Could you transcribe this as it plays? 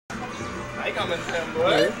I got my damn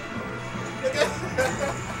boy.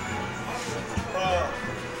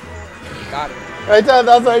 Got it.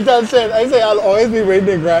 That's what I said. I say I'll always be waiting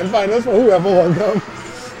in grand finals for whoever wants to come.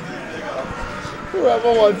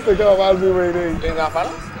 Whoever wants to come, I'll be waiting. In grand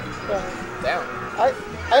finals? Yeah. Damn.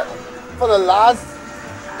 For the last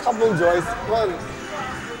couple well,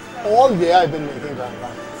 all year I've been making grand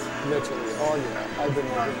finals. Literally, all year I've been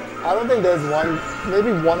making. I don't think there's one,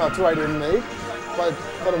 maybe one or two I didn't make, but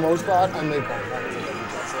for the most part, I make grand finals.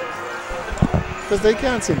 Because they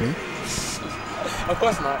can't see me. Of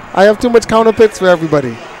course not. I have too much counter picks for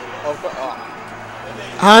everybody. Of course.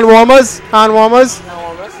 Hand warmers? Hand warmers? Hand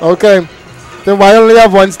warmers? Okay. Then why only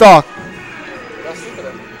have one stock? That's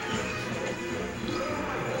stupid.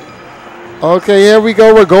 Okay, here we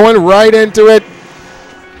go. We're going right into it.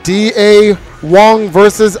 Dawong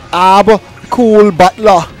versus Abcool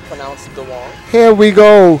Butler. Pronounced Dawong. Here we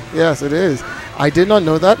go. Yes, it is. I did not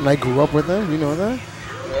know that, and I grew up with him. You know that?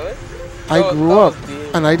 Really? I grew up,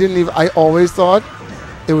 and I didn't even. I always thought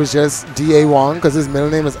it was just Dawong because his middle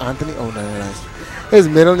name is Anthony. Oh, no, nice. His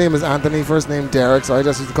middle name is Anthony, first name Derek, so I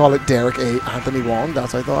just used to call it Derek A. Anthony Wong.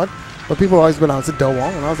 That's what I thought. But people always pronounce it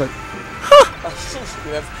Dawong, and I was like, huh.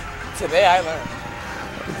 Today I learned.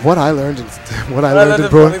 What I learned in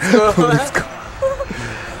public school.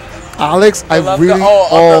 Alex, I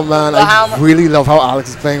really love how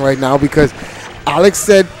Alex is playing right now because Alex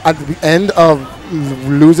said at the end of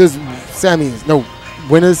winners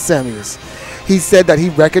semis, he said that he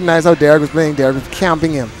recognized how Derek was playing. Derek was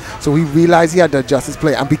camping him. So he realized he had to adjust his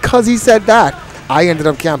play. And because he said that, I ended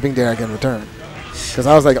up camping Derek in return. Because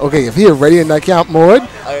I was like, okay, if he's already in that camp mode,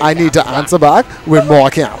 I need to answer back with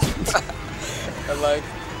more camp.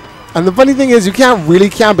 And the funny thing is, you can't really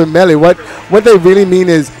camp in melee. What they really mean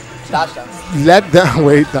is, dash dance.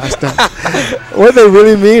 Dash dance. What they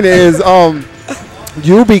really mean is,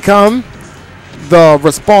 you become the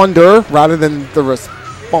responder rather than the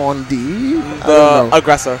respondee. The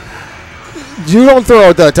aggressor. You don't throw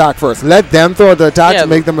out the attack first. Let them throw out the attack to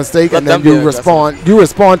make the mistake, and then you respond. You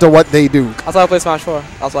respond to what they do. That's why I play Smash 4.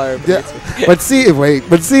 That's why. But see, I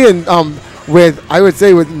would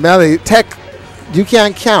say with melee tech, you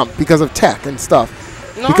can't camp because of tech and stuff.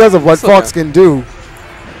 No, because of what Fox can do.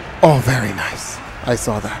 Oh, very nice. I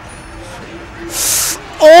saw that.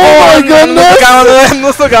 Oh my goodness!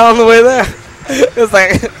 The guy on the way there. It's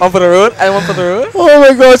like one for the road and one for the road. Oh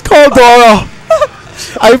my gosh! Call Dora.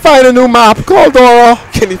 I find a new map. Call Dora.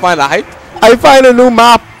 Can you find a hype? I find a new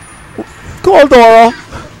map. Call Dora.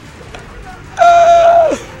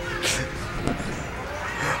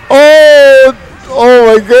 Oh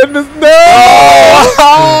my goodness! No!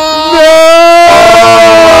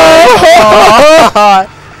 No!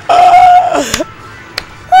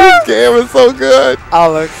 This game is so good.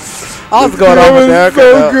 Alex. I was going on with Derek.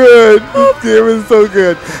 So good. This game is so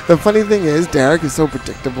good. The funny thing is, Derek is so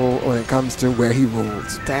predictable when it comes to where he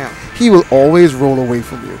rolls. Damn. He will always roll away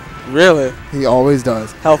from you. Really? He always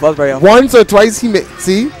does. That's very helpful. Once or twice he made.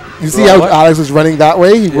 See? You see how Alex was running that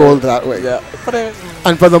way? He rolled that way. Yeah.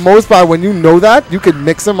 And for the most part, when you know that, you can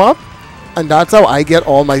mix them up. And that's how I get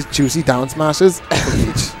all my juicy down smashes from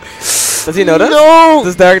each. Does he know that? No.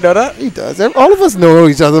 Does Derek know that? He does. All of us know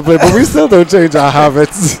each other play, but we still don't change our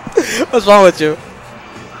habits. What's wrong with you?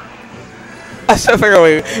 I should figure a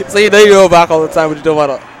way. So you know you go back all the time, but you don't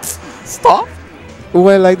want to stop? Oh,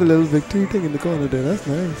 I like the little victory thing in the corner there. That's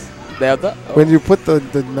nice. They have that? Oh. When you put the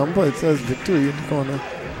number, it says victory in the corner.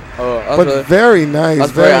 Oh, that's but really very nice.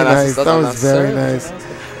 That's very very nice. That was very nice.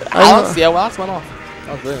 Alex went off.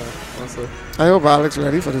 That was really nice, honestly. I hope Alex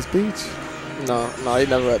ready for the speech. No, he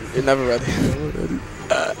never ready. He never ready.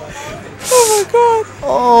 Oh my god.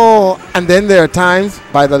 Oh, and then there are times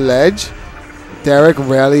by the ledge, Derek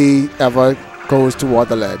rarely ever goes toward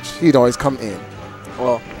the ledge. He'd always come in.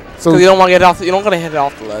 Well, so you don't want to get off. You don't want to hit it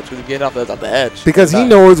off the ledge. Because you get off the edge. Because he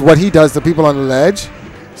knows what he does to people on the ledge.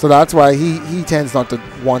 So that's why he tends not to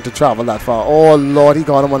want to travel that far. Oh Lord, he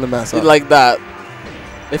got him on the mess up. Like that.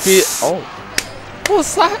 If he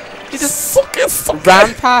what's that? He just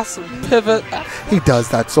ran past pivot. He does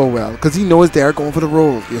that so well because he knows Derek going for the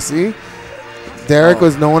roll. You see, Derek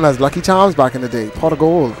was known as Lucky Charms back in the day. Pot of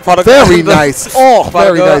gold. Very nice. Oh,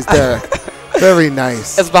 very nice, Derek. Very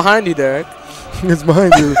nice. It's behind you, Derek. It's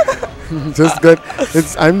behind you. Just good.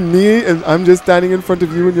 I'm me, and I'm just standing in front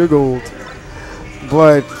of you, and you're gold.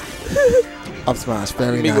 But up smash,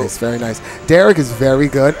 very nice, very nice. Derek is very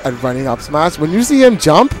good at running up smash. When you see him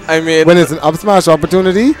jump, when it's an up smash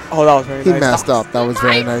opportunity, that was very nice. He messed up. That was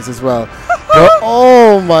very nice as well. But,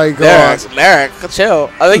 oh my gosh, Derek, chill.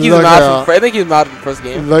 I think he's mad. I think he's mad in the first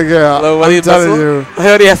game. Look here, I'm telling you. He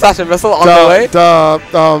already has such a missile on the way.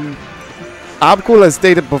 Abcool has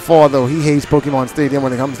stated before, though, he hates Pokemon Stadium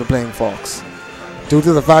when it comes to playing Fox. Due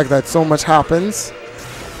to the fact that so much happens.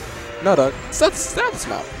 No, dog. That's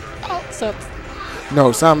map. Oh,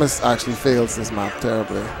 No, Samus actually fails this map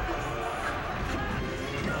terribly.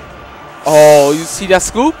 Oh, you see that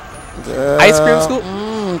scoop? Yeah. Ice cream scoop?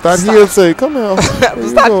 That heel say, come here. Where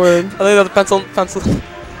you going? I think that's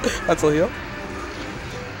pencil heel.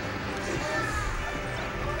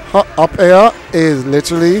 Her up air is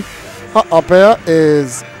literally, her up air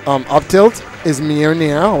is, up tilt is near,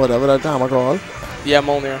 or whatever that time I call. Yeah,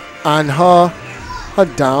 Molnir. And her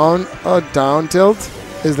down tilt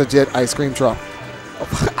is legit ice cream drop.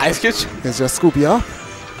 Ice cream? It's just scoop you up.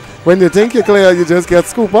 When you think you're clear, you just get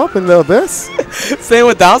scoop up in the abyss. Same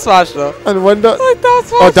with down smash though. And when the like down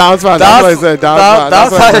smash. Oh, down smash. That's what I said. Down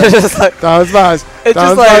smash. Is just like down smash. It's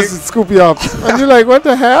down just smash like is scoop you up. And you're like, what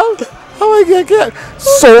the hell? How I get?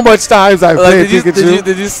 So much times I've played Pikachu.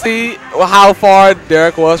 Did you see how far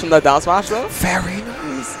Derek was from that down smash though? Very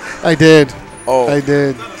nice. I did. Oh. I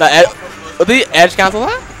did. Did he edge cancel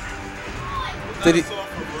that? Did he?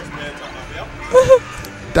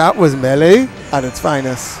 That was melee at its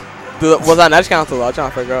finest. Was that an edge cancel though? I'm trying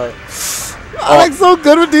to figure out. Alex so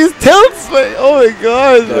good with these tilts, man. Oh my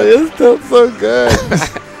gosh, man. His tilt's so good.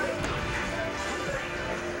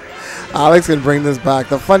 Alex can bring this back.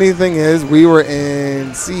 The funny thing is, we were in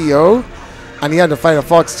CEO, and he had to fight a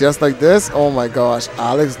fox just like this. Oh my gosh,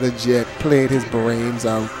 Alex legit played his brains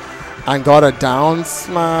out and got a down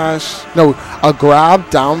smash. No, a grab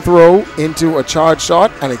down throw into a charge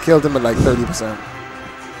shot, and it killed him at like 30%.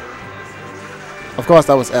 Of course,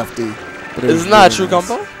 that was FD. But Isn't that a true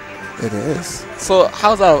combo? It is. So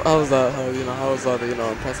how's that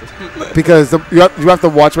impressive? Because you have to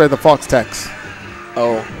watch where the fox techs.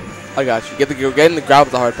 Oh, I got you. Getting the grab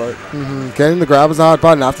is the hard part. Getting the grab is the hard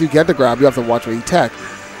part, and after you get the grab, you have to watch where you tech.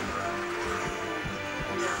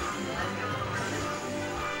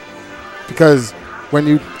 Because when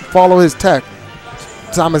you follow his tech,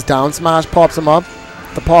 Samus down smash pops him up.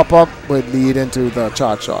 The pop up would lead into the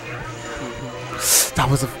charge shot. That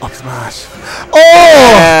was an up smash. Oh!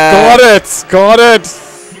 Yeah. Got it!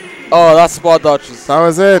 Oh, that's spot dodges. That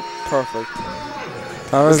was it. Perfect.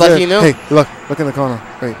 That was it's like it. you knew. Hey, look in the corner.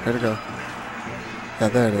 Wait, where'd it go? Yeah,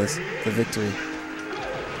 there it is. The victory.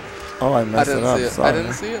 Oh, I messed it up. Sorry. I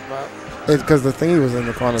didn't see it, man. It's because the thingy was in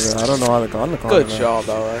the corner there. I don't know how to go in the corner. Good job,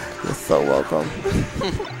 though, right? You're so welcome.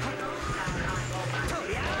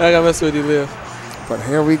 I got messed with you, Leo. But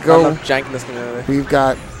here we go. Jankiness community. We've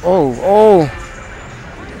got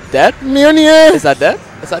dead? Mjolnir! Is that dead?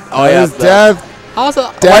 Is that? Oh that yeah, is death. How's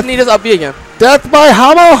that? Why didn't he just up B again? Death by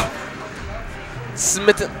hammer.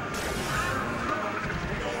 Smitten.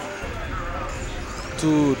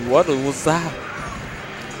 Dude, what was that?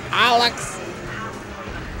 Alex.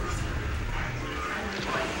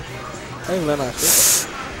 Hey, Lena.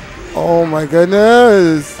 Oh my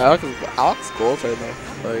goodness. Alex gold right now.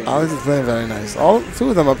 Like, Alex is playing very nice. All two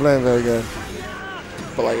of them are playing very good.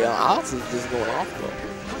 But like, Alex is just going off though.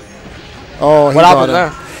 Oh, what happened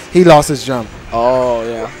there? He lost his jump. Oh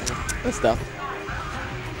yeah, that's tough.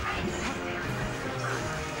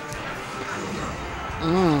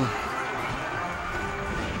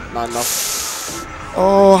 Not enough.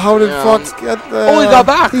 Oh, how did Fox get there? Oh, he got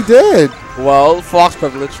back. He did. Well, Fox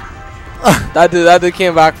privilege. that dude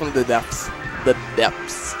came back from the depths. The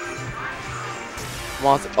depths.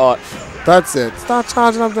 That's it. Start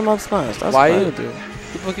charging up them up smash. That's why you do.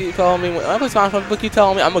 People keep telling me when I play Smash, people keep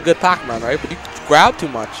telling me I'm a good Pac-Man, right? But you grab too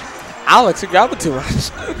much. Alex, you're grabbing too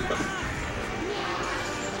much.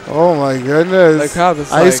 Oh my goodness. Like how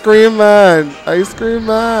this Ice cream man. Ice cream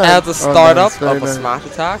man. And the startup of a smash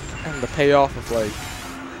attack and the payoff of like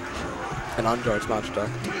an unguard smash attack.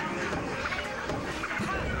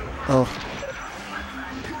 Oh.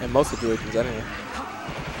 In most situations anyway.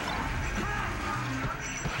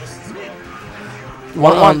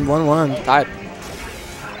 1-1. Tied.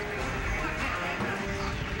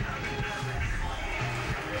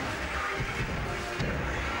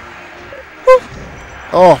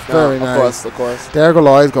 Oh, very nice. Of course. Derek will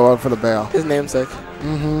always go out for the bail. His namesake.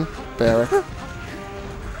 Derek.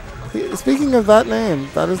 Speaking of that name,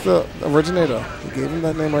 that is the originator. He gave him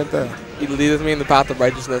that name right there. He leads me in the path of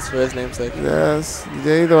righteousness for his namesake. Yes.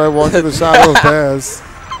 Yea, though I walk through the shadow of bears.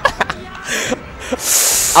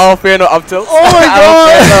 I don't fear no up tilt. Oh my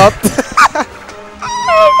god!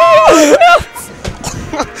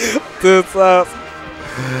 Dude, stop.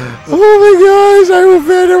 Oh my gosh, I will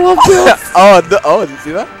fear no up tilt. Oh, did you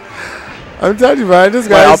see that? I'm telling you, man, this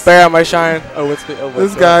guy's... Up there on my shine.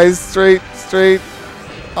 This guy's straight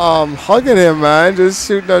hugging him, man. Just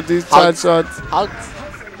shooting out these shot shots. Hugs.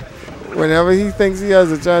 Whenever he thinks he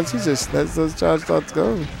has a chance, he just lets those charge shots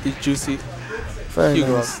go. He's juicy. Very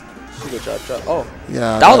Hugo. nice. Hugo charge shot. Oh.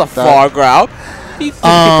 Yeah. That was a far grab. He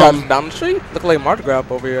charged down the street. Look like Mark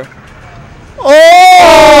grab over here. Oh!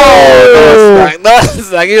 That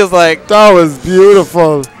was like, he was like. That was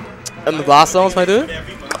beautiful. And the last zones, my dude.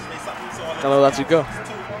 Gonna let you go.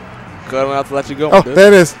 Gonna have to let you go. Oh, there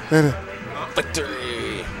it is. There it is.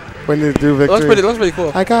 Victory. When you do victory. Looks pretty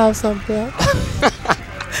cool. I got something.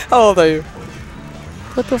 How old are you?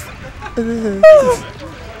 What the f?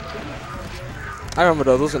 I remember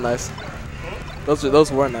those. Those are nice.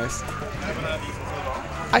 Those were nice.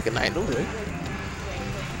 I can do it.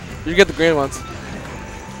 You get the green ones.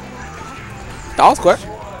 That was quick.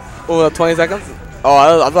 Oh, 20 seconds. Oh,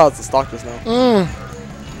 I thought it was a stock just now.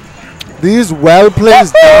 These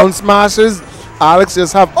well-placed down smashes. Alex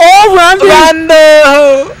just have. Oh, Randy!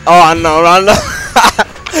 Rondo! Oh, I know, Rondo.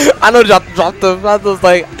 I know, dropped them. I was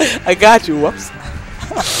like, I got you. Whoops.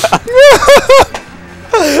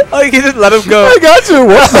 Oh, you just let him go. I got you.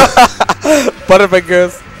 Whoops.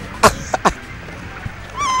 Butterfingers.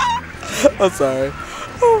 I'm sorry.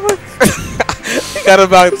 Oh my God. He got him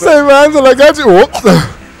back. Say, Randall, I got you. Whoops.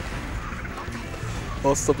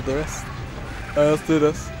 I'll stop with the rest. Let's do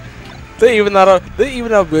this. They even out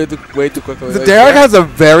way too quickly. The Derek has a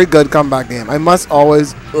very good comeback game. I must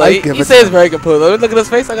always like give he it stays to him. very composed. Let me look at his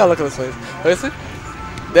face. I gotta look at his face. What is it?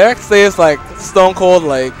 Derek stays like stone cold,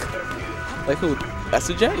 like who?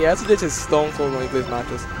 SJ? Yeah, SJ is stone cold when he plays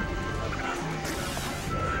matches.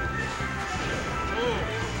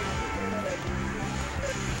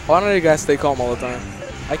 Why don't you guys stay calm all the time?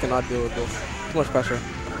 I cannot deal with this. Too much pressure.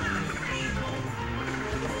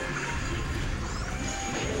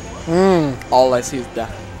 All I see is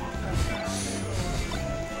death.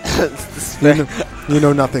 You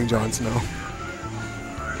know nothing, Jon Snow.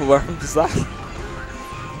 Where is that?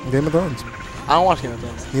 Game of Thrones. I don't watch Game of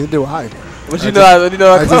Thrones. Neither do I. But you know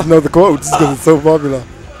I just know the quotes because it's so popular.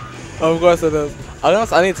 Of course it is.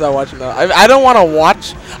 I need to start watching that. I don't want to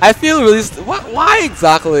watch. I feel really. Why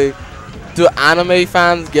exactly do anime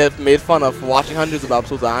fans get made fun of for watching hundreds of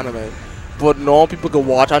episodes of anime, but normal people can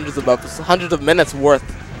watch hundreds of minutes worth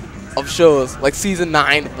of shows like season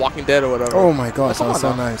 9 Walking Dead or whatever? Oh my gosh, that was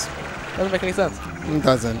so now. nice. Doesn't make any sense. It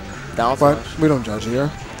doesn't. Down But smash. we don't judge here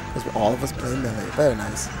because all of us play Melee. Very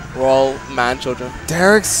nice. We're all man children.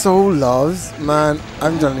 Derek so loves, man.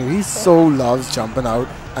 I'm telling you, he so loves jumping out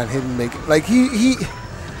and hitting making. Like he's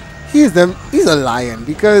a lion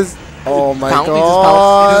because oh my god. He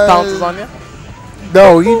just pounces on you.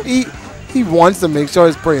 No, he wants to make sure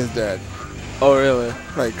his prey is dead. Oh really?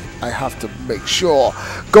 Like I have to make sure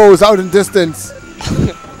goes out in distance.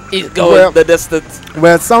 He's going the distance.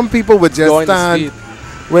 Where some people would just Going stand.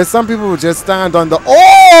 Where some people would just stand on the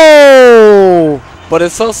But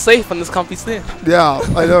it's so safe on this comfy stage. Yeah,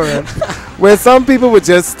 I know, man. Where some people would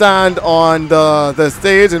just stand on the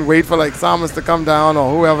stage and wait for like Samus to come down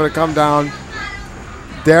or whoever to come down.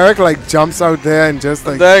 Derek like jumps out there and just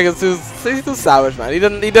like Derek is he's too savage,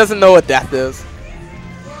 man. He doesn't know what death is.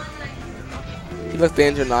 He looks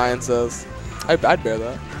Danger 9 and says, I'd bear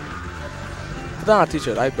that. Put that on a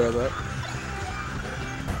t-shirt, I'd bear that.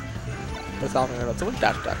 What's happening right now? Someone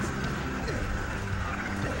dash attacks.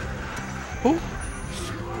 Who?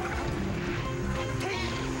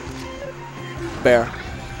 Bear.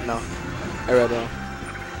 No. I read wrong.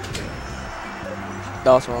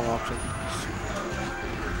 That was the wrong option.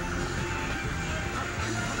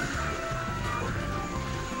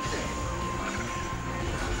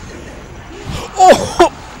 Oh!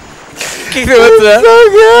 Kicked it into that. so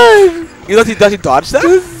good. You thought you dodged that?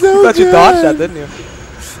 That's so You thought you good. dodged that, didn't you?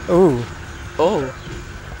 Oh. Oh.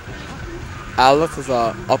 Alex is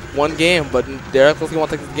up one game, but Derek looks like he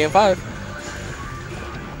wants to take this game 5.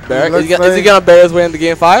 Derek, is he gonna bear his way into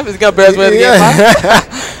game 5? Is he gonna bear his way into game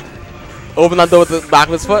 5? Open that door with the back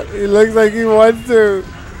of his foot. He looks like he wants to.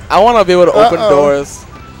 I want to be able to open doors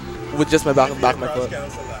with just my back of my foot.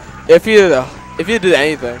 If he did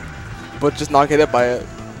anything, but just not get hit by it,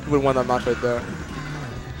 he would win that match right there.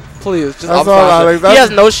 Please, just up smash. He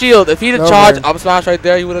has no shield. If he'd charged up smash right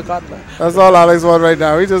there, he would have gotten that. That's all Alex wants right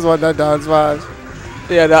now. He just wants that down smash.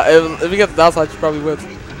 Yeah, if he gets the down smash, he probably wins.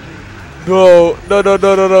 No.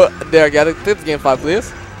 Derek, yeah, take this game 5,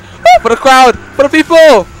 please. For the crowd, for the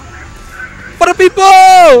people, for the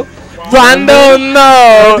people. Rondo,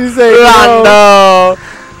 no.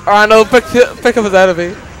 Rondo, pick up his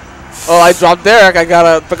enemy. Oh, I dropped Derek. I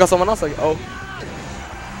gotta pick up someone else. Like, oh.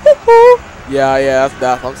 Yeah, that's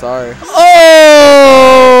death. I'm sorry.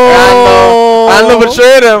 Oh! Random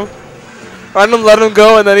betrayed him. Random let him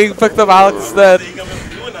go, and then he picked up Alex instead. He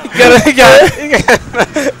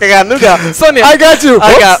I got Nougat. Sonia. I got you.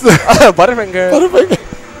 I got Whoops. Butterfinger. Butterfinger.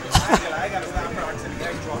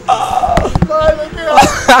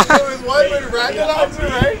 It was one with randomizer,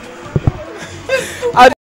 right?